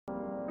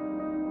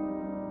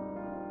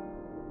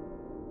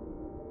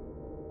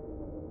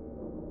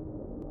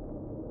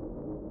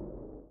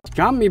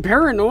got me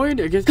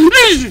paranoid. I guess.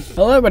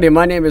 Hello, everybody.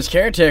 My name is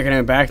Caretaker, and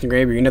I'm back to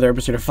bring you another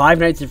episode of Five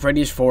Nights at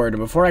Freddy's 4. And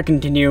before I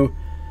continue,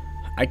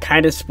 I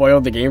kind of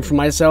spoiled the game for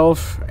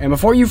myself. And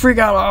before you freak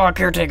out, oh,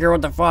 Caretaker,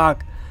 what the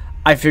fuck?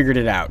 I figured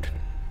it out.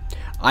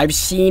 I've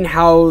seen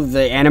how the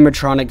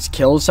animatronics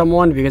kill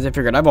someone because I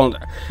figured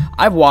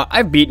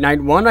I've beat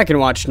night 1. I can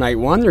watch night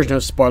 1. There's no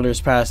spoilers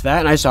past that,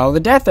 and I saw how the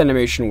death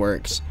animation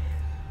works.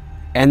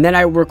 And then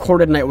I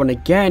recorded night 1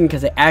 again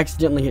because I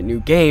accidentally hit new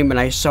game, and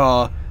I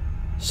saw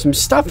some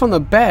stuff on the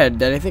bed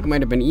that I think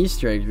might have been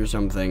Easter eggs or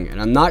something,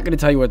 and I'm not going to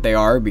tell you what they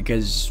are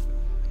because,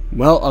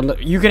 well,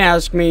 you can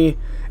ask me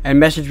and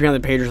message me on the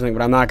page or something,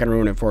 but I'm not going to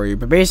ruin it for you.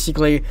 But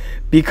basically,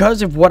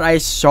 because of what I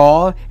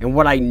saw and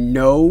what I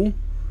know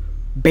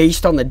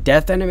based on the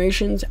death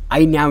animations,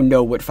 I now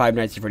know what Five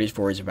Nights at Freddy's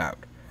 4 is about.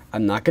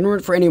 I'm not going to ruin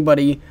it for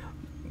anybody,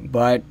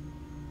 but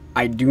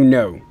I do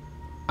know.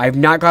 I've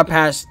not got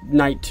past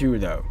night 2,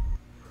 though.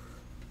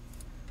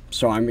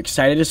 So I'm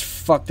excited as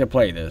fuck to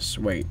play this.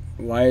 Wait,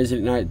 why is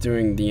it not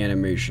doing the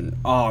animation?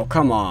 Oh,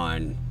 come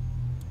on.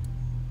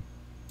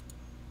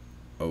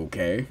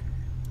 Okay.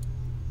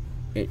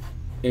 It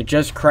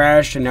just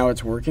crashed and now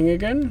it's working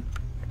again?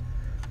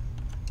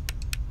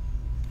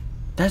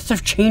 That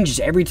stuff changes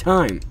every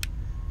time.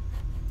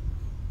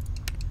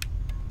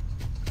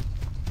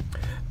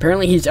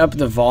 Apparently he's up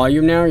the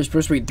volume now. You're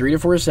supposed to wait 3 to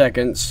 4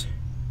 seconds.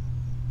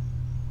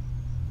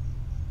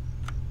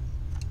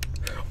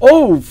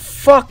 Oh,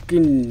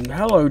 fucking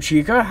hello,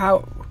 Chica.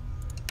 How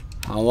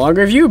long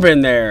have you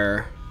been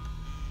there?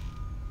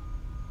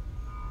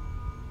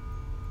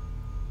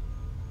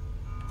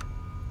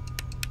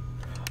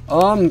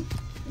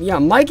 Yeah,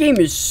 my game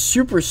is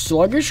super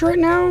sluggish right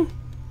now.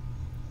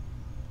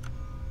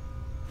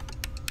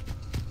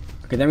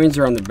 Okay, that means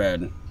they're on the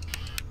bed.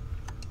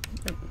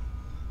 Yep.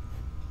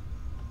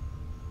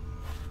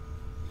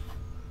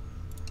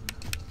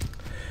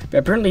 But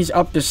apparently he's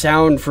up the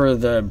sound for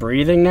the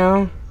breathing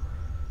now.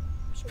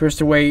 Supposed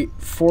to wait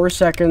 4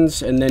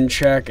 seconds and then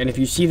check, and if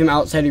you see them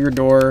outside of your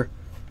door,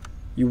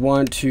 you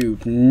want to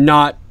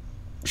not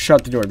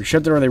shut the door. If you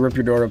shut the door, they rip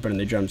your door open and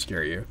they jump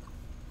scare you.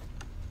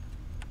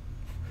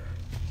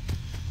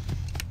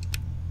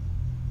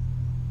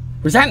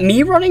 Was that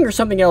me running or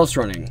something else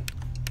running?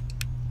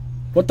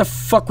 What the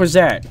fuck was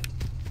that?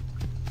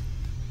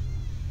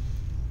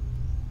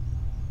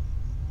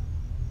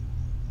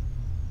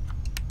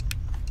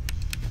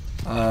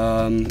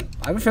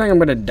 I have a feeling I'm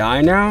gonna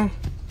die now.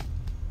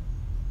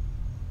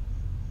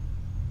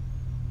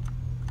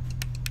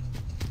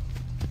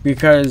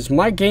 Because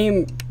my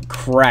game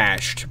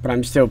crashed, but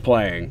I'm still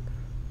playing.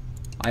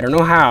 I don't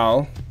know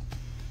how.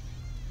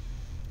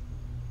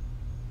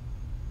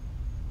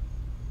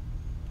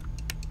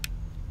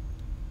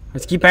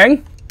 Let's keep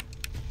playing.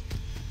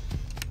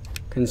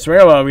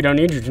 Consuelo, we don't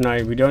need you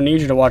tonight. We don't need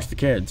you to watch the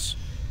kids.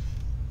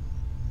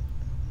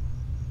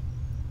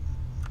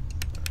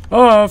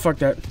 Oh, fuck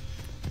that.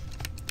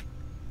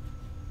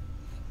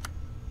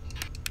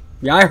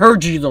 Yeah, I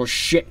heard you, little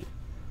shit.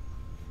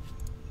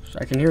 So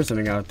I can hear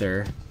something out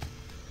there.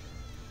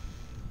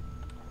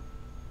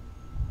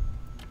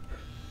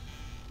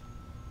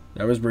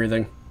 That was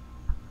breathing.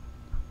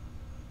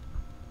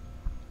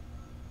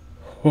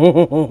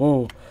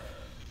 Oh,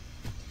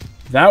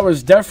 that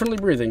was definitely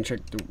breathing. Check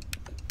the...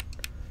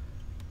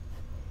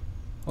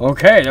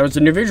 Okay, that was a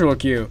new visual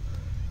cue.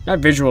 Not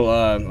visual,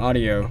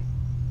 audio.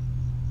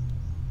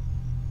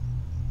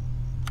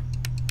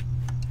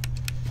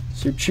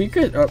 So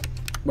Chica... Oh,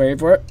 wait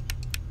for it.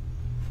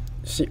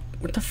 See,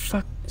 what the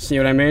fuck? See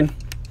what I mean?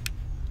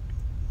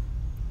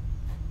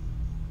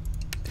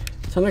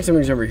 Sounds like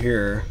something's over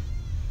here.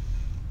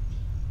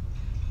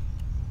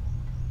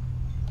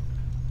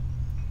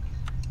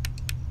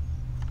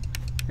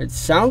 It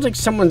sounds like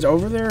someone's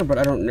over there, but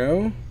I don't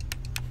know.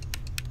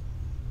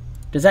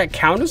 Does that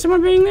count as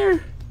someone being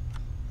there?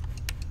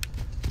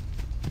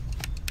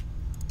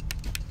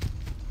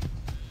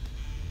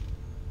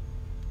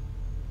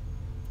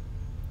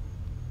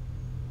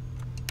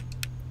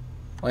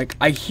 Like,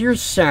 I hear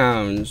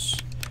sounds.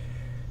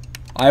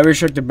 I always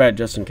shook the bed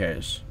just in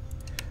case.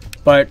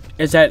 But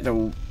is that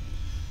the...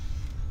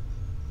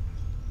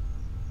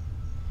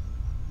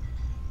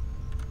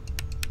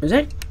 Is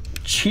that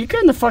Chica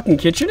in the fucking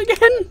kitchen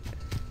again?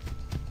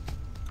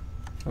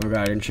 Oh god,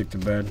 I didn't shake the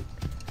bed.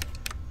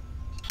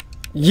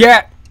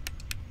 Yeah!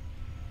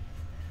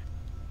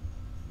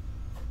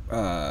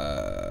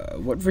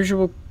 What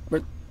visual...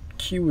 What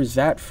cue was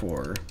that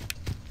for?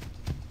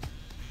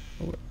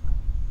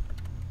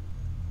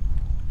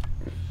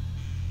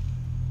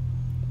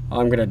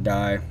 I'm gonna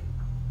die.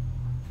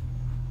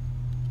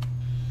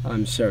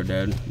 I'm so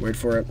dead. Wait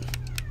for it.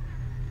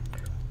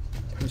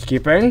 Let's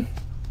keep in.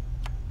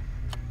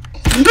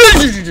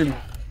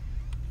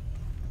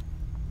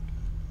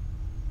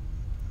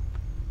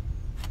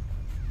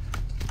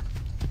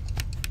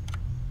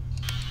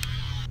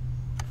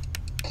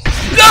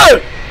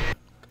 No!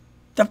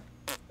 The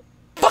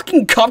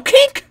fucking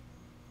cupcake?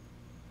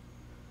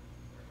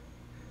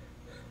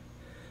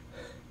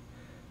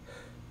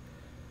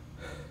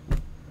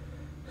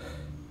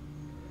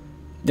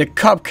 The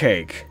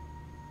Cupcake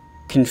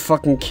can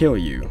fucking kill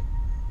you.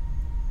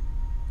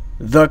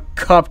 The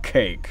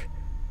Cupcake.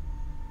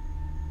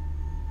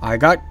 I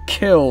got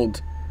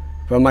killed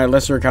by my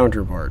lesser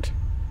counterpart.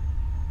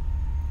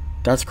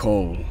 That's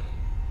cold.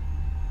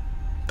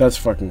 That's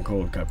fucking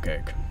cold,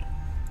 Cupcake.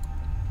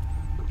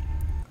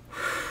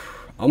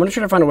 I'm gonna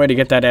try to find a way to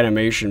get that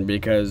animation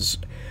because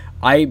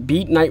I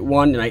beat night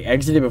 1 and I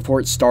exited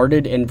before it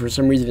started and for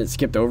some reason it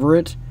skipped over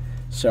it.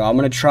 So I'm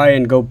gonna try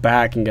and go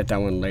back and get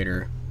that one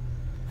later.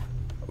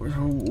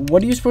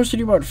 What are you supposed to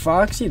do about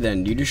Foxy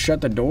then? Do you just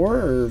shut the door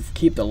or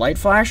keep the light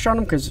flashed on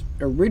him? Because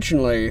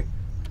originally,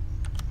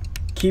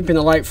 keeping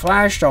the light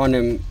flashed on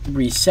him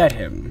reset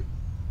him.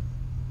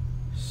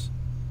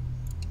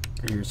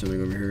 Here's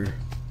something over here.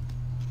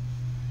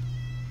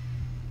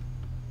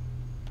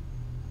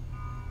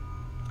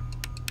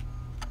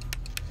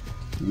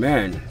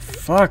 Man,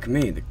 fuck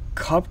me, the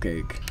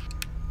Cupcake.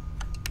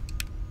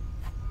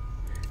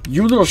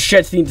 You little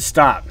shits need to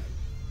stop.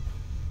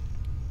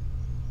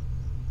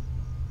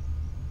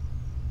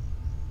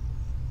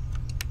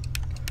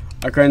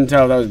 I couldn't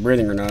tell if I was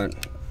breathing or not.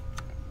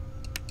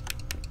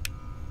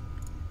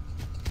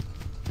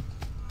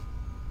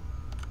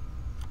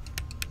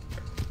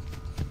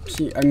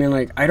 See, I mean,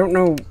 like, I don't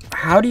know.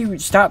 How do you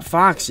stop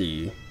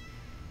Foxy?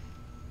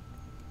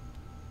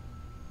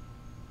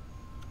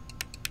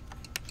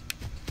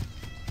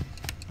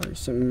 Like,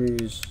 some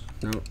movies.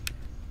 No.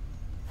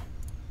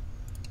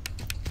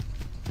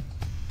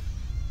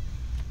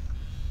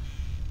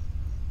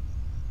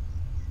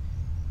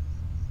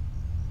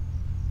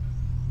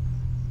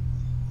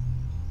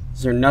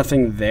 Is there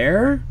nothing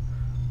there?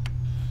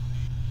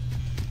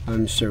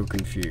 I'm so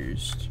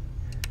confused.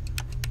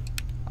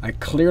 I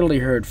clearly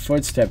heard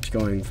footsteps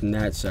going from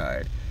that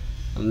side.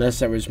 Unless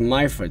that was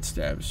my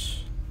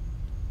footsteps.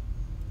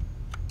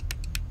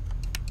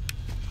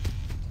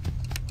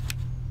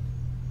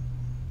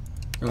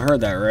 I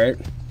heard that, right?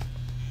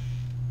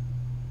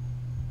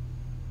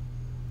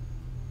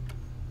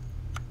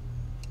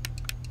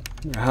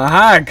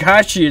 Haha,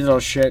 got you, little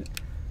shit.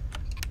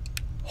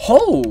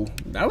 Oh,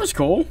 that was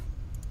cool.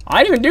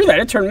 I didn't even do that.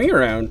 It turned me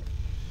around.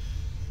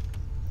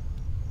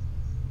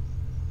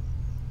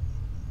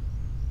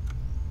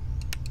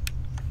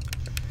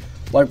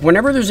 Like,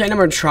 whenever there's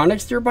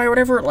animatronics nearby or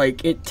whatever,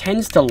 like, it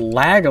tends to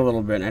lag a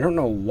little bit. I don't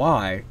know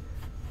why.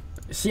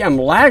 See, I'm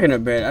lagging a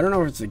bit. I don't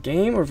know if it's the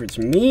game or if it's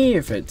me,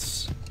 if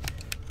it's...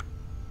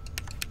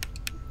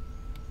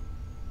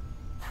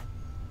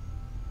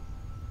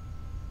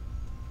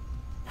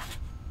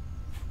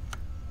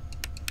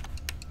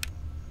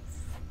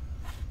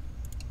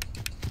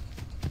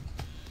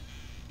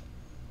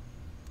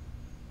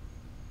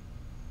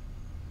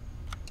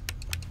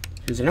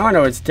 Because now I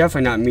know it's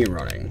definitely not me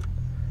running.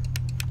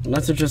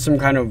 Unless it's just some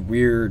kind of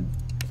weird,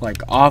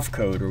 like, off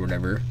code or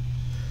whatever.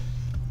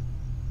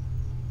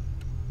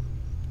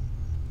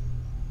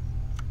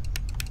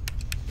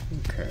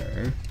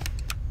 Okay.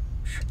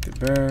 Check the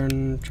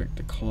bed, check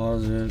the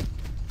closet.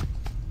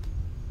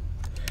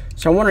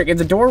 So I'm wondering, if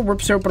the door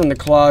rips open in the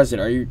closet,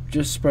 are you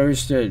just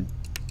supposed to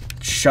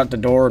shut the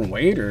door and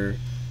wait, or...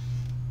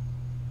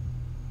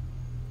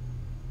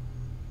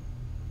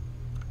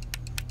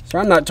 So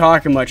I'm not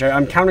talking much.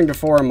 I'm counting to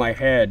 4 in my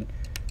head.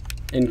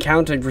 And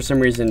counting, for some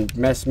reason,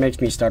 makes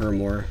me stutter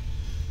more.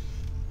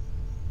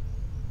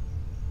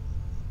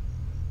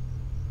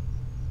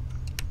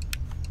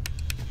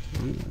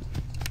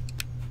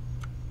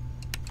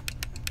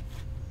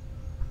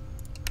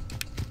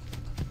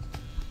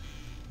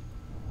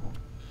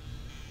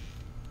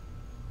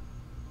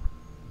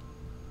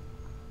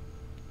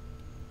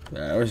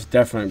 I was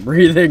definitely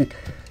breathing.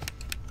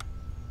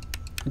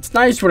 It's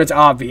nice when it's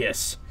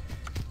obvious.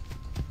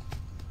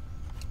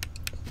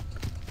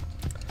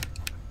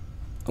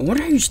 I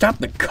wonder how you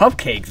stopped the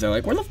Cupcake, though.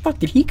 Like, where the fuck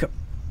did he come?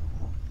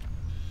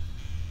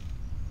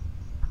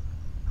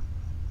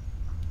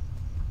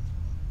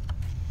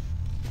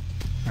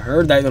 I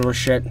heard that little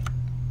shit.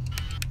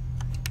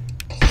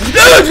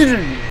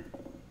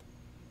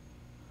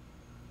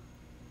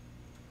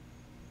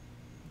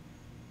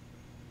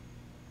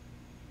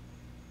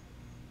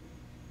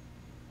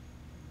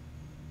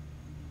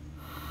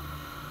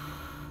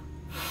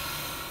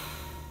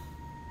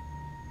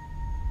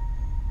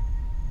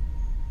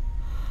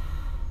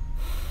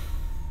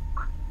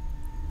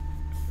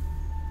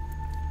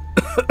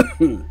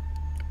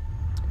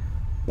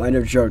 Might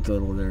have joked a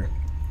little there.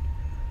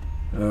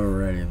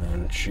 Alrighty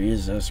then.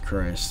 Jesus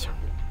Christ.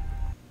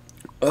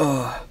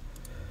 Oh.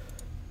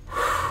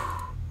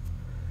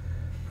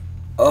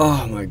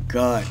 Oh my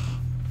god.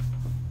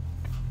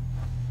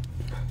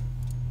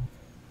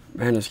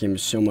 Man, this game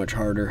is so much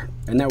harder.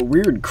 And that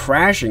weird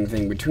crashing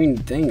thing between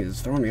things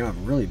is throwing me off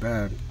really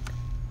bad.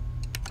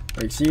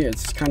 Like, see,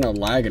 it's kind of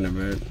lagging a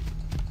bit.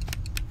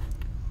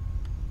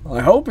 Well,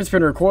 I hope it's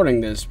been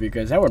recording this,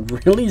 because that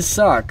would really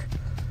suck.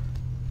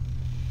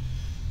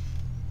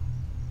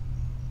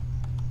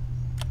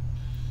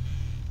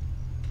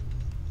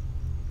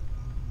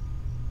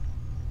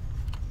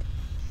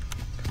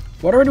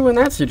 What do I do in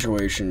that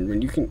situation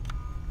when you can...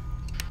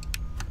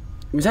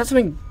 Was that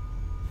something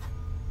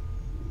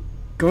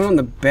going on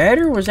the bed,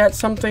 or was that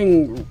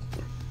something...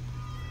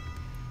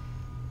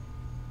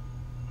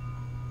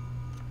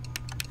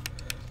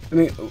 I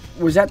mean,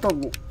 was that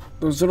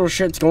those little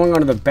shits going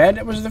onto the bed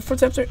that was the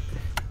footsteps?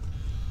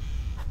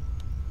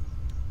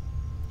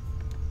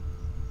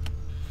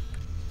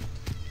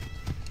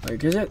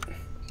 Like, is it?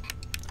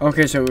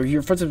 Okay, so if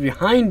your footsteps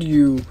behind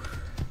you,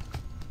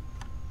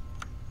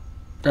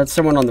 that's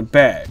someone on the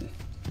bed.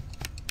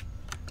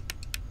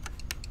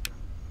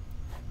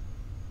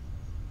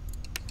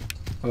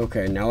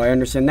 Okay, now I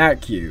understand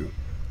that cue.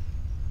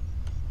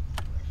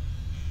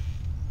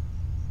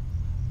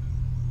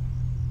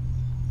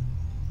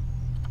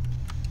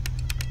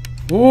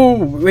 Ooh,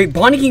 wait,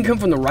 Bonnie can come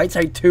from the right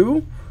side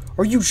too?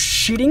 Are you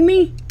shitting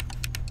me?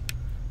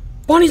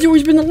 Bonnie's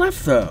always been the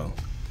left though.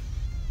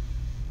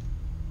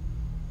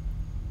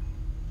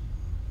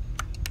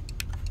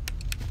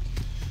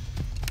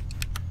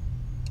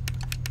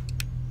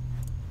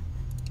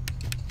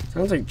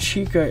 Sounds like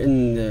Chica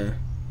in the...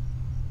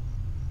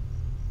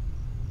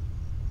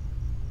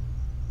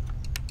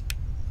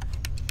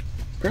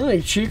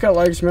 Apparently Chica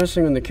likes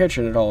messing in the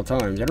kitchen at all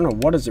times. I don't know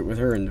what is it with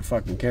her in the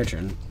fucking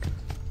kitchen.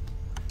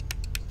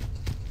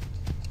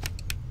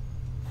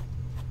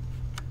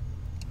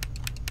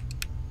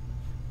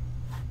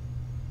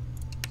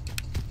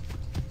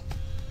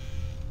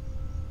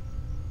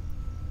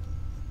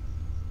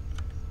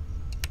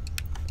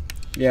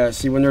 Yeah,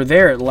 see, when they're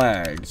there, it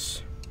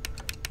lags.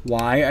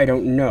 Why? I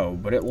don't know,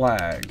 but it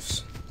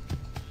lags.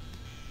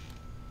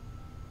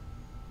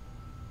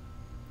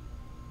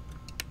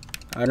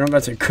 I don't know if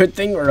that's a good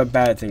thing or a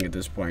bad thing at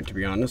this point, to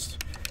be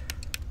honest.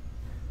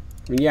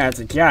 I mean, yeah, it's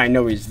like, yeah, I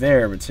know he's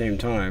there, but at the same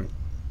time.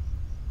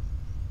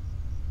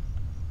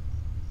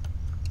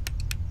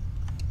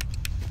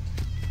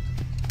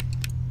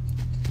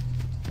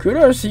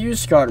 Kudos to you,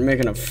 Scott, for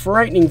making a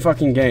frightening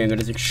fucking game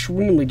that is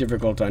extremely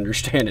difficult to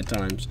understand at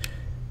times.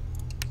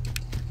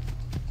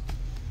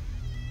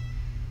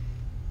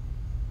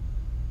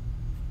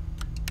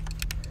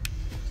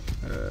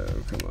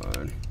 Oh, come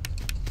on.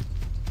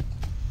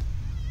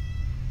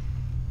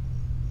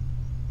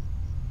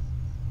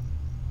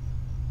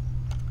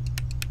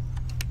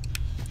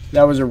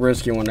 That was a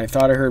risky one. I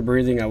thought I heard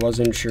breathing. I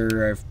wasn't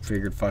sure. I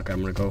figured, fuck,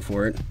 I'm gonna go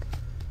for it.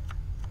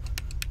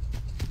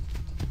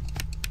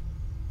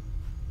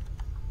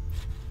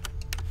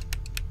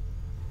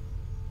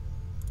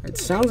 It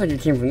sounds like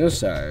it came from this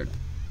side.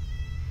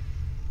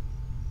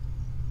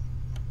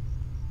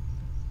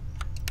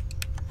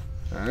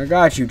 I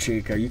got you,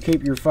 Chica. You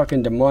keep your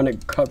fucking demonic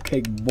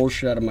cupcake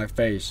bullshit out of my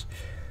face.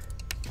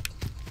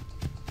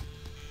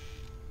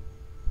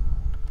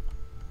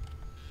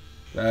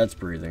 That's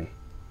breathing.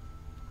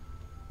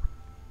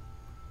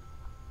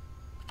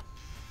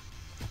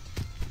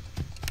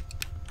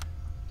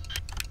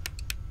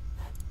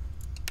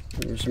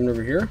 There's someone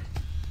over here.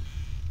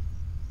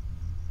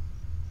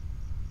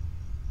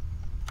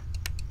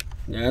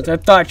 Yeah, that's what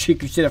I thought,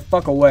 Chica. Stay the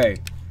fuck away.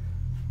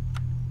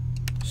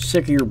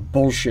 Sick of your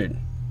bullshit.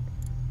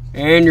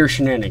 And your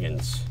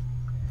shenanigans.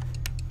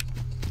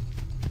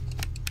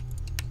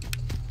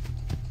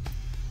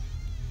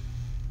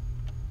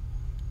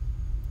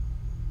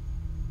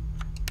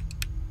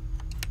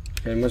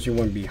 Okay, there must be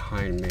one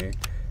behind me.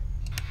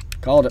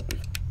 Called it.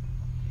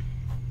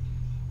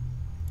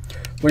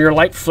 When your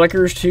light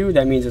flickers too,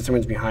 that means that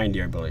someone's behind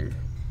you, I believe.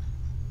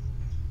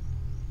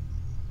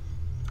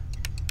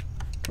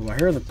 Well,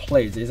 here are the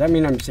plates. Does that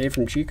mean I'm safe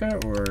from Chica,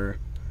 or...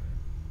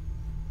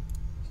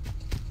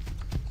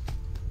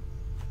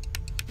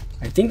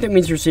 I think that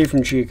means you're safe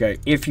from Chica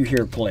if you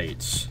hear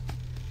plates.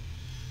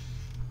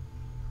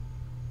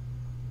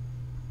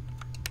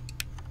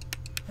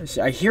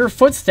 I hear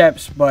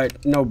footsteps,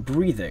 but no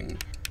breathing.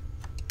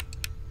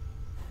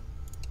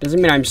 Does it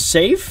mean I'm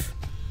safe?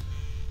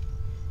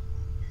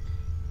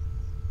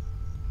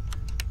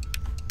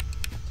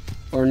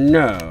 Or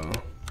no?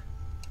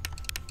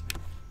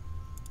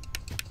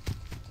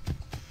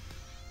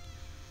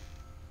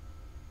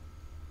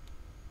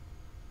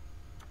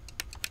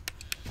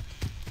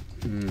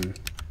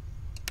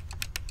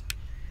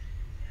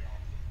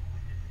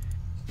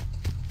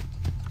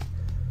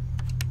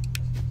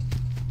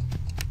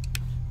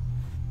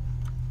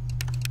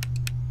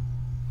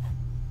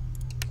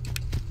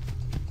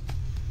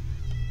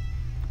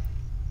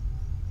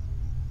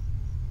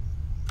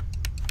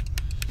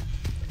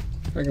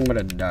 I think I'm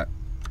gonna die.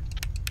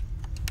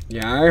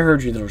 Yeah, I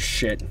heard you, little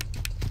shit.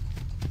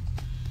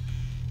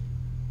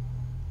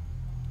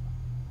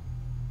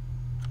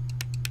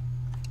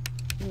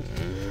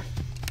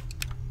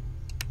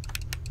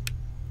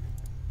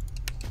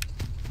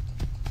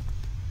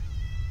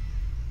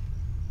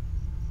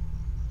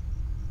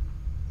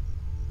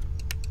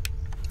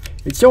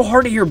 It's so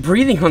hard to hear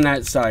breathing on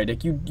that side.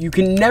 Like you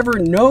can never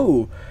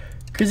know,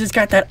 because it's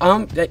got that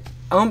that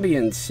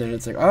ambience, and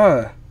it's like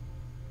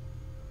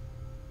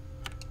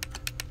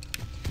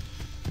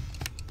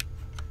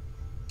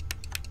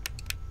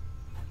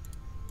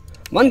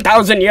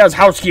 1,000 years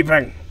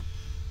housekeeping.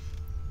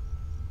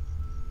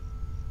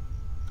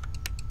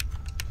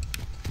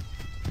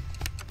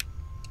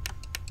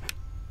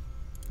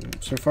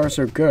 So far,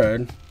 so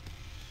good.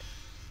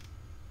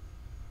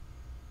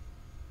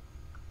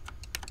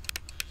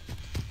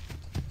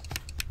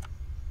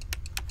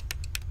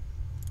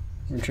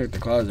 I haven't checked the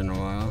closet in a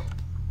while.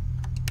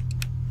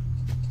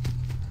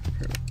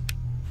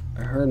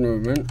 I heard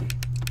movement.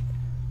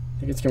 I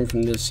think it's coming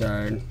from this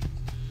side.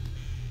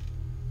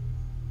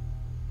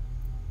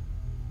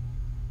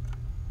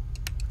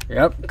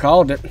 Yep,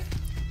 called it.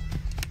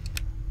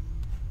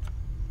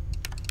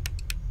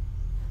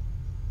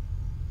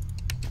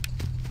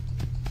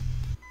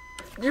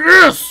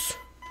 Yes!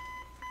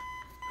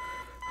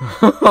 I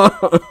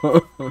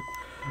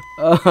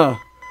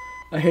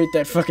hate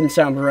that fucking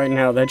sound, but right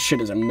now that shit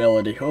is a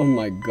melody. Oh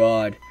my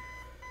god.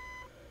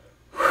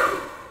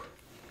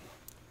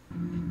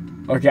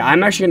 Okay,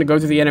 I'm actually gonna go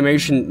through the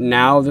animation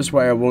now. This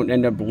way I won't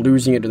end up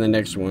losing it to the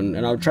next one.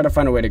 And I'll try to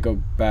find a way to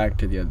go back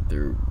to the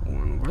other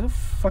one. Where the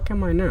fuck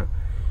am I now?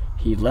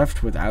 He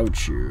left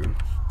without you.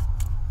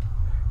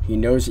 He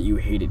knows that you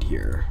hate it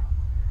here.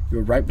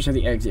 You're right beside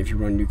the exit. If you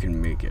run, you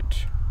can make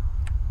it.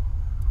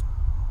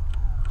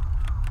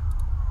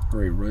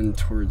 Hurry, run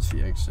towards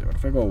the exit. What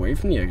if I go away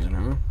from the exit,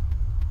 huh?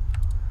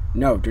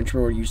 No, don't you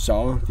remember what you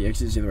saw? The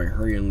exit is the other way.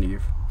 Hurry and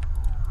leave.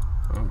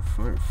 Oh,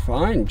 fine.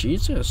 Fine,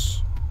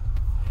 Jesus.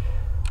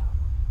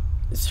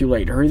 It's too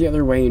late. Hurry the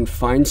other way and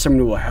find someone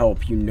who will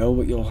help. You know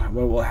what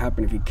will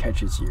happen if he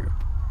catches you.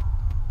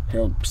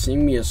 He'll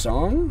sing me a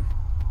song?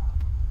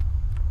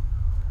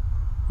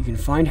 You can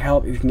find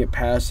help if you can get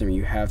past him.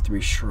 You have to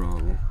be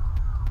strong.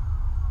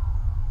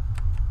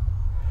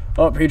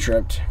 Oh, he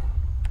tripped.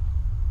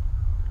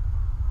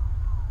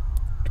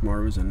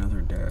 Tomorrow is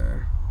another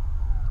day.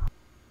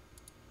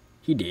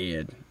 He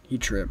did. He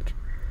tripped.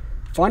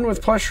 Find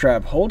with plush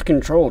trap. Hold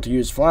control to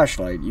use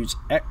flashlight. Use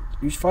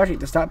flashlight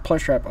to stop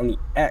plush trap on the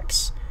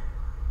X.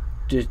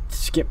 To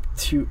skip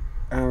 2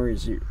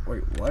 hours.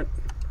 Wait, what?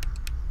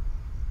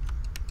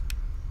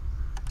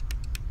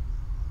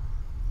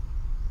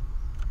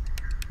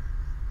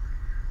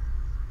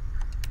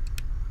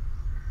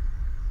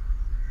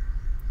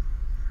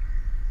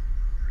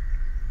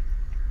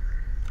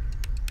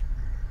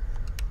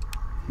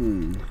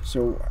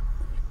 So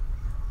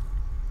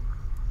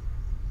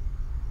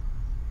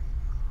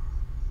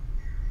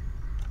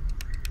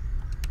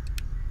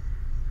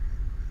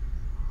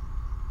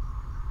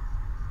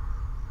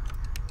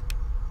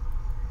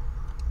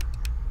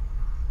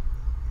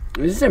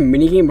is this a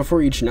minigame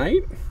before each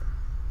night?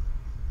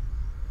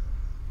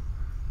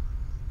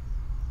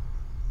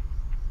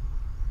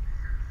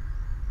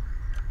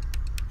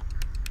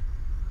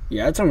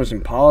 Yeah, it's almost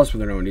impossible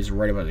to know when he's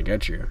right about to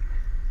get you.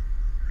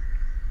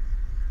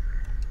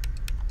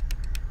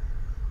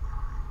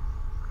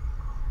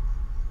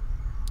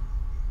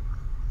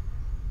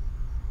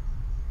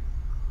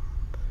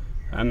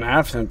 I'm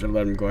half tempted to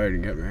let him go ahead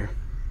and get me.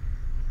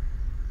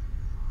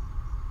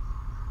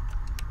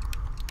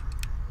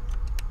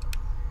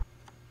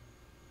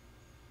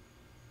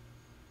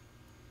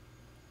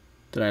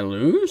 Did I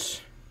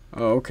lose?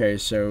 Oh, okay,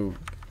 so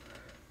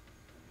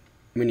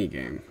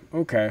minigame.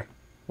 Okay.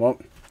 Well,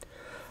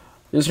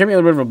 there's gonna be a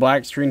little bit of a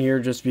black screen here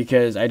just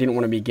because I didn't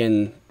want to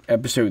begin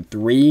episode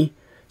 3.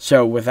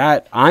 So with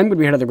that, I'm gonna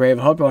be headed to the grave.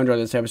 I hope you all enjoyed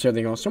this episode.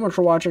 Thank you all so much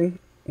for watching.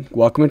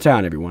 Welcome to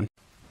town, everyone.